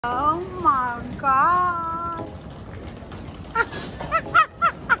Oh my god.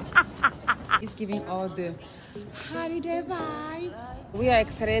 It's giving all the holiday vibe. We are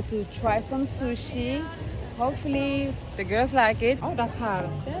excited to try some sushi. Hopefully the girls like it. Oh, that's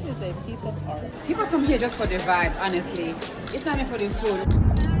hard. That is a piece of art. People come here just for the vibe, honestly. It's not for the food.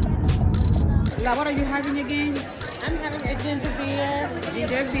 La, what are you having again? I'm having a ginger beer.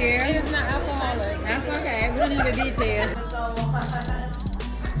 Ginger beer. It is not alcoholic. That's okay. We don't need the details.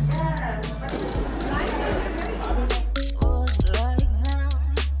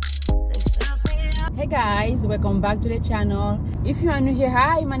 Hey guys, welcome back to the channel. If you are new here,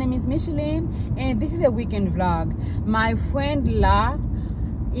 hi, my name is Micheline and this is a weekend vlog. My friend La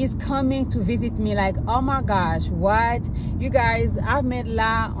is coming to visit me. Like, oh my gosh, what? You guys, I've met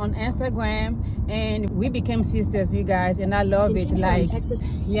La on Instagram and we became sisters, you guys, and I love it. Like,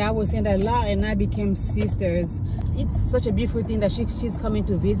 yeah, I was saying that La and I became sisters. It's such a beautiful thing that she's coming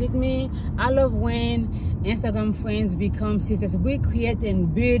to visit me. I love when Instagram friends become sisters. We create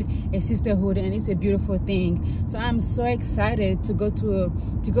and build a sisterhood, and it's a beautiful thing. So I'm so excited to go to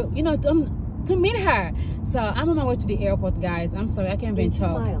meet her. So I'm on my way to the airport, guys. I'm sorry, I can't even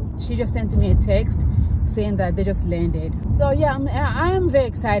talk. She just sent me a text saying that they just landed. So yeah, I'm very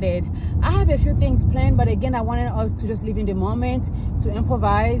excited. I have a few things planned, but again, I wanted us to just live in the moment, to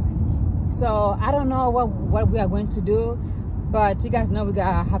improvise. So I don't know what we are going to do, but you guys know we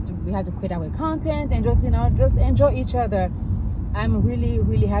have to create our content and just just enjoy each other. I'm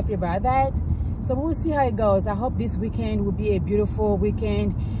really happy about that. So we'll see how it goes. I hope this weekend will be a beautiful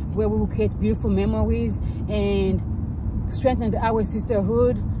weekend where we will create beautiful memories and strengthen our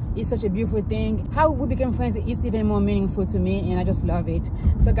sisterhood. It's such a beautiful thing. How we became friends is even more meaningful to me, and I just love it.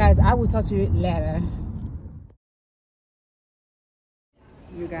 So guys, I will talk to you later.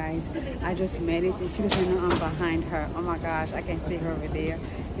 You guys, I just made it and she was I'm behind her. Oh my gosh, I can see her over there.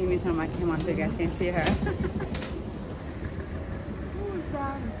 Let me turn my camera so you guys can see her. Who's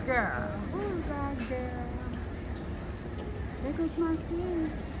that girl? Who's that girl? There goes my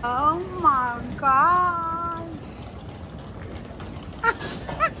sis. Oh my gosh.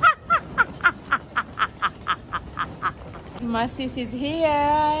 My sis is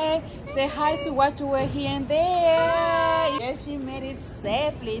here. Say hi to what you were here and there. Yes, she made it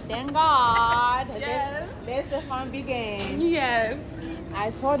safely, thank God. Yes. That's the fun began. Yes. I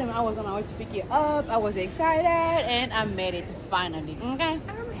told him I was on my way to pick you up. I was excited and I made it finally. Okay?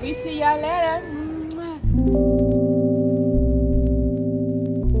 We see y'all later.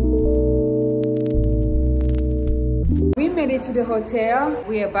 We made it to the hotel.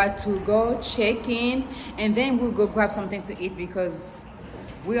 We're about to go check in and then we'll go grab something to eat because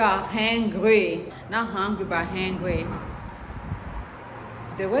we are hungry. Not hungry, but hungry.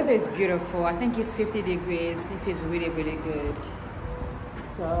 The weather is beautiful. I think it's 50 degrees. It feels really good.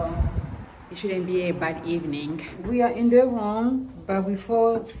 So it shouldn't be a bad evening. We are in the room, but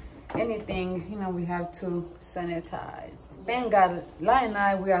before anything, we have to sanitize. Thank God, La and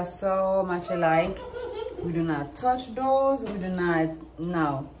I, we are so much alike. We do not touch doors. We do not,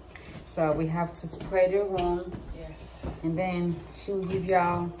 no. So we have to spray the room. Yes. And then she will give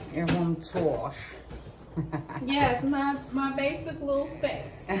y'all a room tour. Yes, my basic little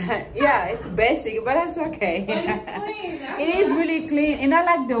space. Yeah, it's basic, but that's okay. But it's clean. It is really clean, and I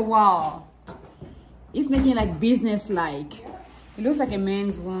like the wall. It's making like business-like. It looks like a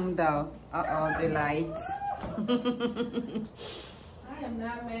man's room, though. The lights. I am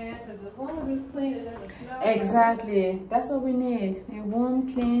not mad because as long as it's clean, it doesn't smell. Exactly. That's what we need. A room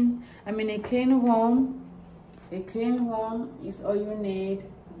clean. I mean, a clean room. A clean room is all you need.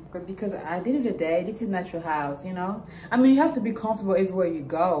 Because at the end of the day, this is not your house, I mean, you have to be comfortable everywhere you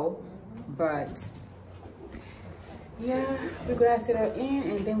go, but yeah, we're gonna settle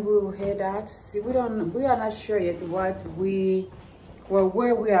in and then we'll head out. See, we are not sure yet where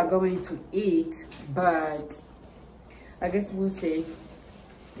we are going to eat, but I guess we'll see.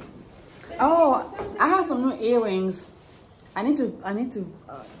 Oh, I have some new earrings. I need to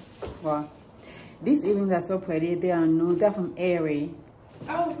well, these earrings are so pretty. They are new. They're from Aerie.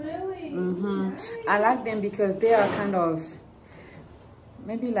 Oh, really? I like them because they are kind of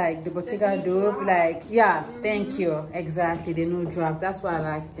maybe like the Bottega dupe, like, yeah, thank you, exactly, the new drop. That's why I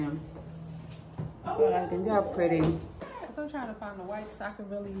like them. That's why I like them. They are pretty. Because I'm trying to find the wipes so I can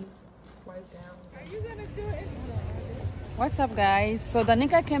really wipe down. Are you gonna do it? What's up, guys? So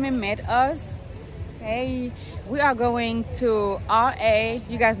Danica came and met us. Hey, we are going to RA.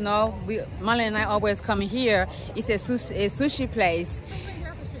 You guys know Marlon and I always come here. It's a sushi place.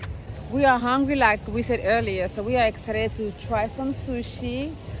 We are hungry, like we said earlier, so we are excited to try some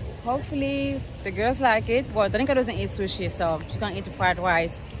sushi. Hopefully the girls like it. Well, Danica doesn't eat sushi, so she's gonna eat the fried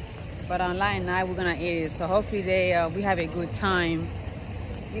rice. but online now we're gonna eat it. So hopefully we have a good time.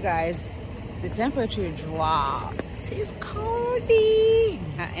 You guys, the temperature dropped. It's coldy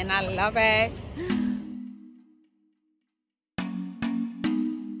and I love it.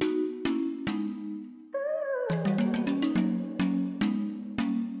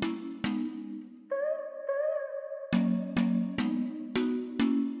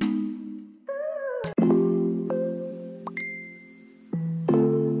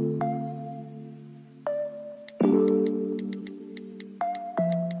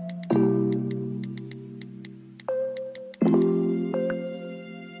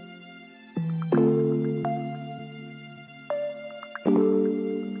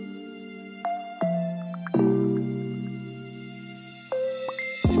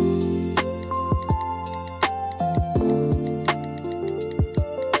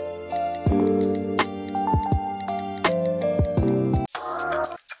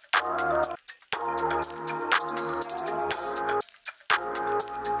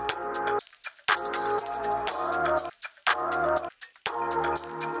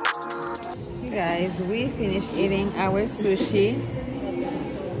 Guys, we finished eating our sushi.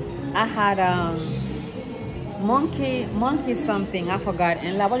 I had monkey something, I forgot.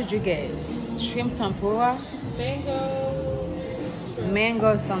 And what did you get? Shrimp tempura?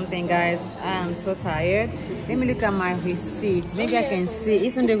 Mango something, guys. I'm so tired. Let me look at my receipt. Maybe I can see.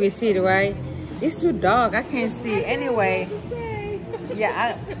 It's on the receipt, right? It's too dark. I can't see. Anyway,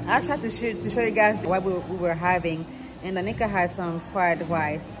 yeah, I tried to show you guys what we were having. And Anika had some fried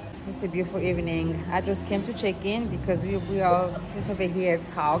rice. It's a beautiful evening. I just came to check in because we are just over here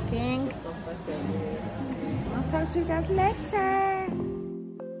talking. I'll talk to you guys later.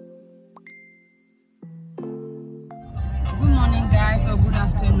 Good morning, guys, or good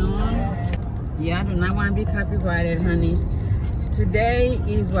afternoon. Yeah, I do not want to be copyrighted, honey. Today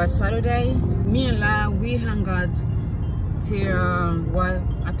is what, Saturday? Me and La, we hung out till, well,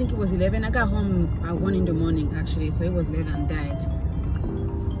 I think it was 11. I got home at 1 in the morning, actually, so it was later than that.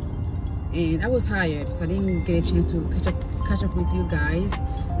 And I was tired, so I didn't get a chance to catch up with you guys.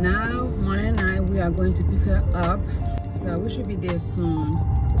 Now Marlon and I, we are going to pick her up, so we should be there soon.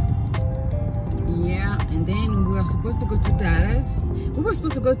 Yeah, and then we are supposed to go to Dallas. We were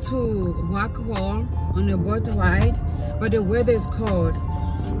supposed to go to Rockwall on a boat ride, but the weather is cold.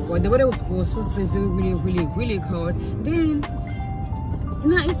 Well, the weather was supposed to be really cold. Then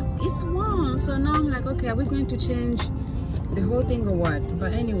now it's warm, so now I'm like, okay, are we going to change the whole thing or what?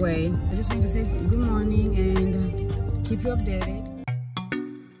 But anyway, I just want to say good morning and keep you updated.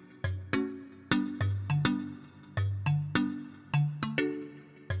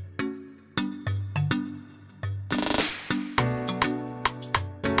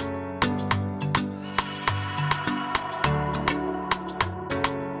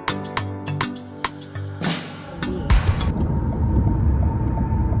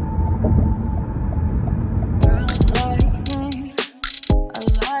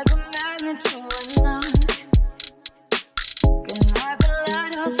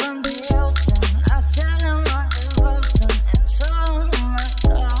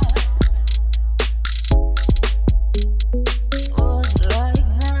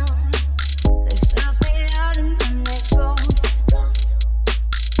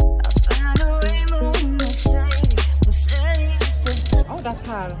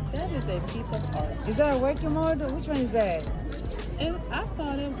 That is a piece of art. Is that a working mode? Which one is that? And I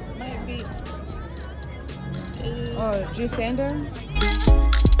thought it might be. Oh, G-Sander?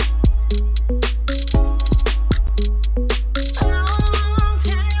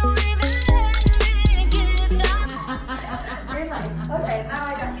 Okay, now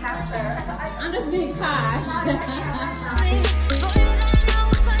I got capture. I'm just being cash.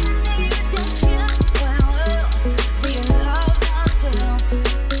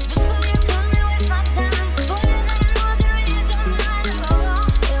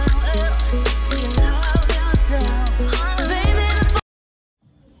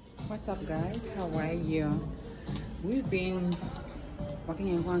 What's up, guys? How are you? We've been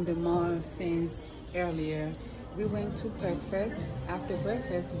walking around the mall since earlier. We went to breakfast. After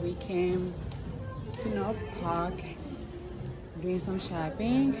breakfast, we came to North Park doing some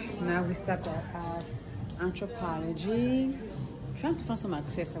shopping. Now we stopped at Anthropology, trying to find some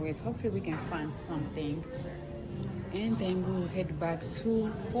accessories. Hopefully we can find something, and then we'll head back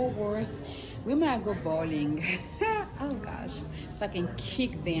to Fort Worth. We might go bowling. Oh gosh, so I can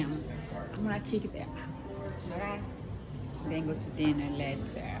kick them. I'm gonna kick them. Alright, then go to dinner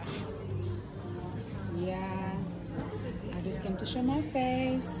later. Yeah, I just came to show my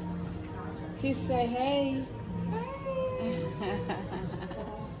face. She say hey.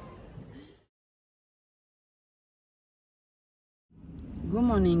 Good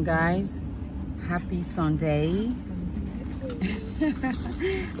morning, guys. Happy Sunday.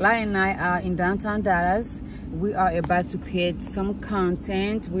 Lai and I are in downtown Dallas. We are about to create some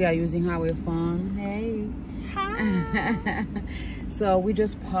content. We are using our phone. Hey. Hi. So we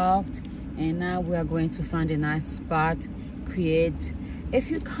just parked and now we are going to find a nice spot, create a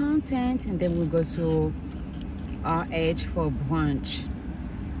few content, and then we'll go to RH for brunch.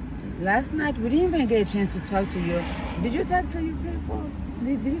 Last night we didn't even get a chance to talk to you. Did you talk to your people?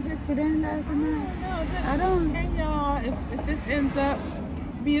 Did you talk to them last night? No, I don't. Hey y'all, if this ends up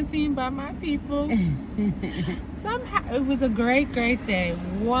being seen by my people, somehow it was a great day,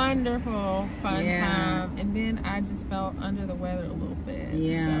 wonderful, fun time, and then I just felt under the weather a little bit.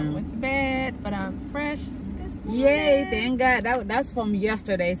 Yeah. So I went to bed, but I'm fresh this morning. Yay! Thank God. That's from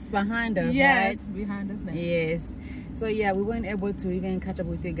yesterday. It's behind us, yes, right? behind us now. Yes. So yeah, we weren't able to even catch up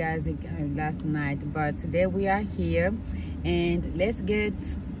with you guys last night, but today we are here, and let's get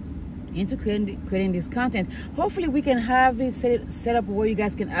into creating this content. Hopefully we can have it set up where you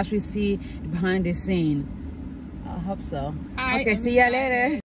guys can actually see behind the scene. I hope so. Okay, see ya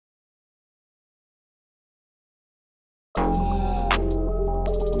later.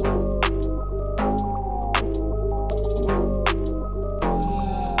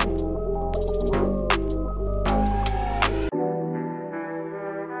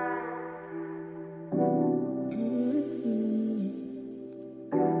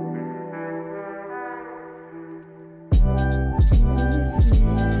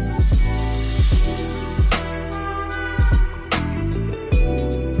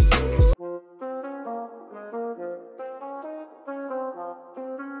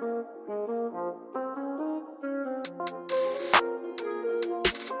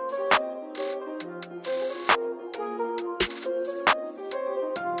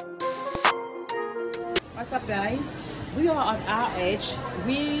 What's up, guys? We are at RH.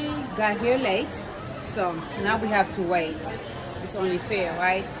 We got here late, so now we have to wait. It's only fair,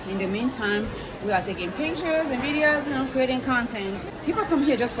 right? In the meantime, we are taking pictures and videos and creating content. People come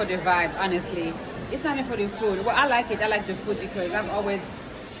here just for the vibe, honestly. It's not even for the food. Well, I like it. I like the food because I've always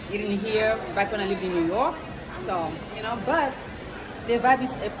eaten here back when I lived in New York. So, you know, but the vibe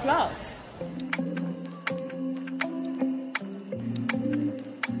is a plus.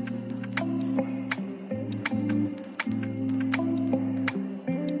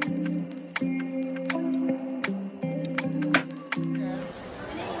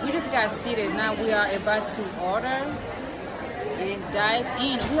 Got seated. Now we are about to order and dive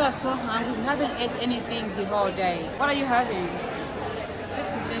in. We are so hungry. We haven't ate anything the whole day. What are you having? This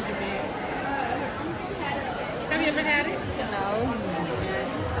is ginger beer. Have you ever had it? No.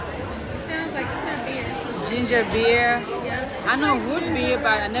 It sounds like it's not beer. Ginger beer. Yeah. I know root beer,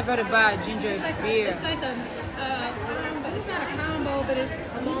 but I never heard about ginger beer. It's like a it's not a combo, but it's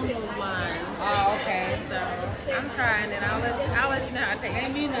along those lines. Oh, okay. So I'm trying it. I'll let you know how to take it.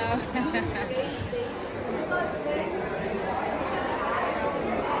 Let me know.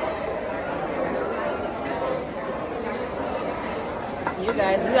 You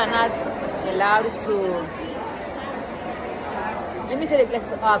guys, we are not allowed to. Let me tell the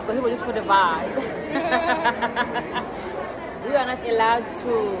glasses off because it was just for the vibe. We are not allowed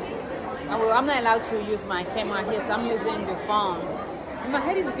to. I'm not allowed to use my camera here, so I'm using the phone. My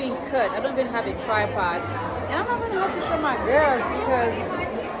head is being cut. I don't even have a tripod. And I'm not going to have to show my girls because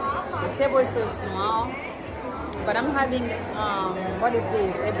the table is so small. But I'm having, what is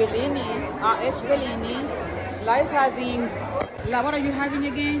this? A Bellini, RH Bellini. Lai's having, what are you having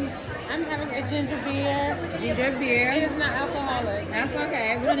again? I'm having a ginger beer. Ginger beer. It is not alcoholic. That's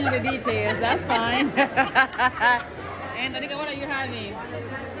okay. We don't need the details. That's fine. And Anika, what are you having?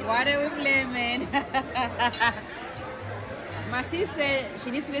 Water with lemon. My sis said she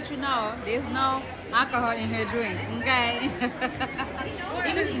needs to let you know there's no alcohol in her drink, okay?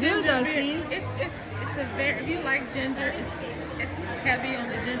 It's ginger, sis. It's a very, if you like ginger, it's heavy on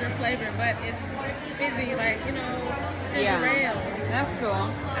the ginger flavor, but it's fizzy, like, you know, ginger ale. That's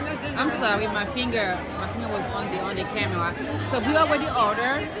cool. I'm sorry, my finger was on the camera. So we already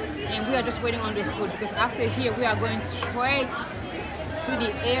ordered and we are just waiting on the food because after here we are going straight to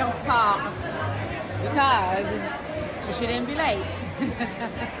the airport because she shouldn't be late.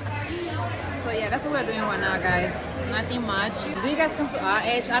 So yeah, that's what we're doing right now, guys. Nothing much. Do you guys come to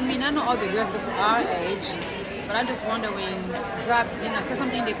RH? I mean, I know all the girls go to RH, but I'm just wondering, say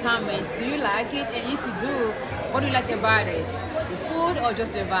something in the comments. Do you like it? And if you do, what do you like about it? The food or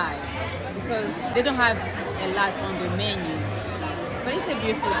just the vibe? Because they don't have a lot on the menu, but it's a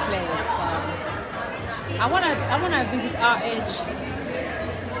beautiful place. So I wanna visit RH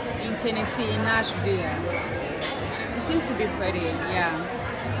in Tennessee, in Nashville. It seems to be pretty,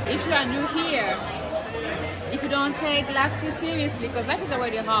 yeah. If you are new here, if you don't take life too seriously, because life is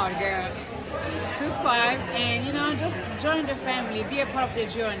already hard, girl, subscribe and, you know, just join the family, be a part of the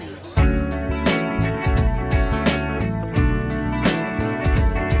journey.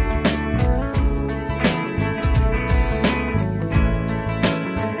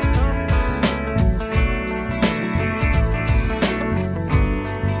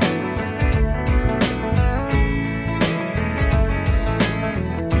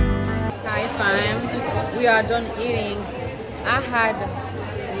 We are done eating. I had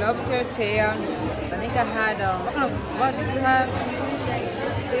lobster tail. I think I had what did you have?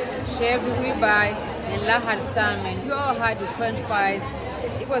 Shaved ribeye, and La had salmon. We all had the French fries.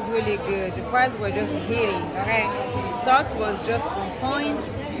 It was really good. The fries were just hitting. Okay, the salt was just on point.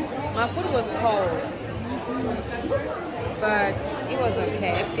 My food was cold, but it was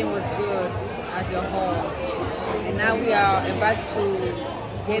okay. Everything was good as a whole. And now we are about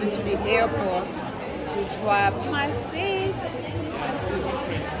to get into the airport to drop my sis.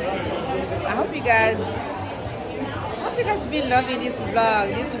 I hope you guys been loving this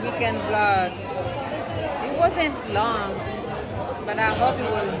vlog, this weekend vlog. It wasn't long, but I hope it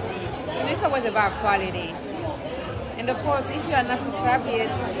was, you know, it's always about quality. And of course, if you are not subscribed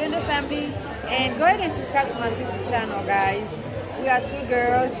yet, join the family and go ahead and subscribe to my sister's channel, guys. We are two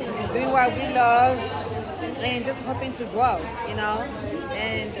girls doing what we love and just hoping to grow, you know.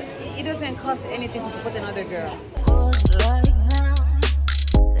 And it doesn't cost anything to support another girl.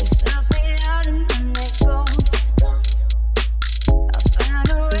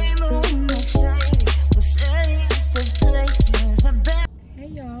 Hey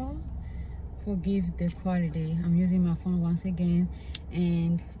y'all, forgive the quality. I'm using my phone once again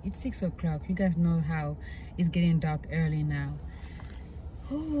and it's 6 o'clock. You guys know how it's getting dark early now.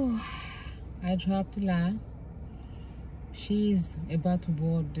 Oh, I dropped La. She's about to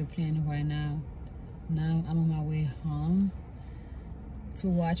board the plane right now. Now I'm on my way home to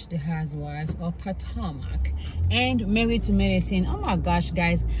watch The Housewives of Potomac and Married to Medicine. Oh my gosh,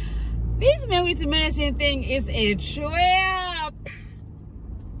 guys, this Married to Medicine thing is a trap.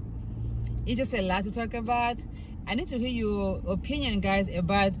 It's just a lot to talk about. I need to hear your opinion, guys,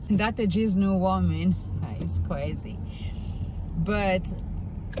 about Dr. G's new woman. It's crazy, but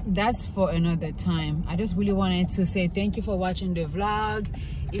that's for another time. I just really wanted to say thank you for watching the vlog.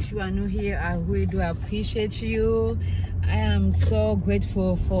 If you are new here, I really do appreciate you. I am so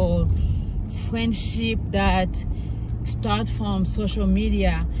grateful for friendship that starts from social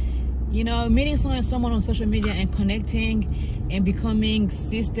media. You know, meeting someone on social media and connecting and becoming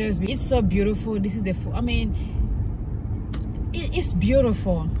sisters, it's so beautiful. This is I mean, it's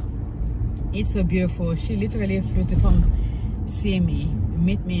beautiful. It's so beautiful. She literally flew to come see me,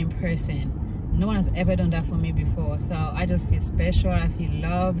 meet me in person. No one has ever done that for me before, so I just feel special. I feel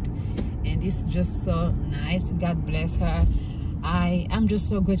loved, and it's just so nice. God bless her. I'm just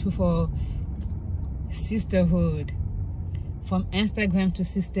so grateful for sisterhood, from Instagram to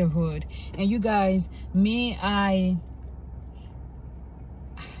sisterhood. And you guys,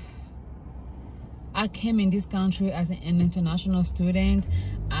 I came in this country as an international student.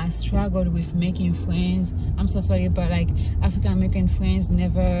 I struggled with making friends. I'm so sorry, but like African American friends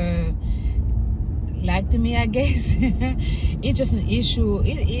never liked me, I guess. It's just an issue.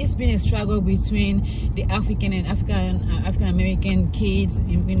 It's been a struggle between the African and African American kids,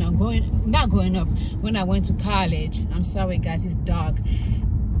 you know, not growing up. When I went to college, I'm sorry guys, it's dark.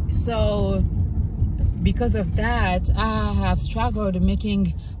 So because of that, I have struggled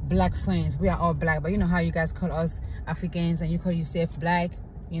making black friends. We are all black, but you know how you guys call us Africans and you call yourself black,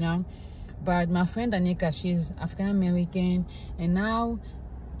 you know. But my friend Anika, she's African American, and now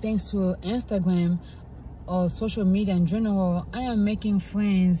thanks to Instagram or social media in general, I am making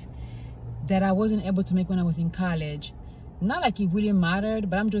friends that I wasn't able to make when I was in college. Not like it really mattered,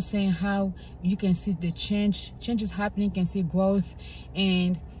 but I'm just saying how you can see the change is happening, you can see growth.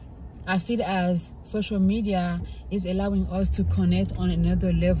 And I feel as social media is allowing us to connect on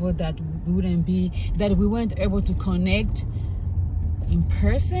another level that we weren't able to connect in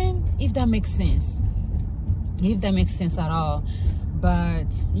person, if that makes sense at all. But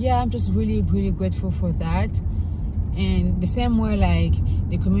yeah, I'm just really grateful for that. And the same way, like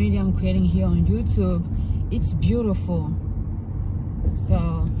the community I'm creating here on YouTube, it's beautiful.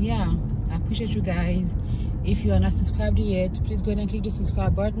 So yeah, I appreciate you guys. If you are not subscribed yet, please go ahead and click the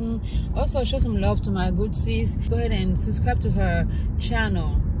subscribe button. Also show some love to my good sis. Go ahead and subscribe to her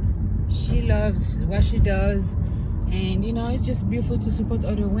channel. She loves what she does, and you know, it's just beautiful to support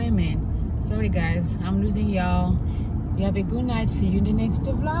other women. Sorry guys, I'm losing y'all. You have a good night. See you in the next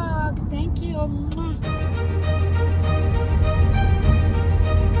vlog. Thank you. Mwah.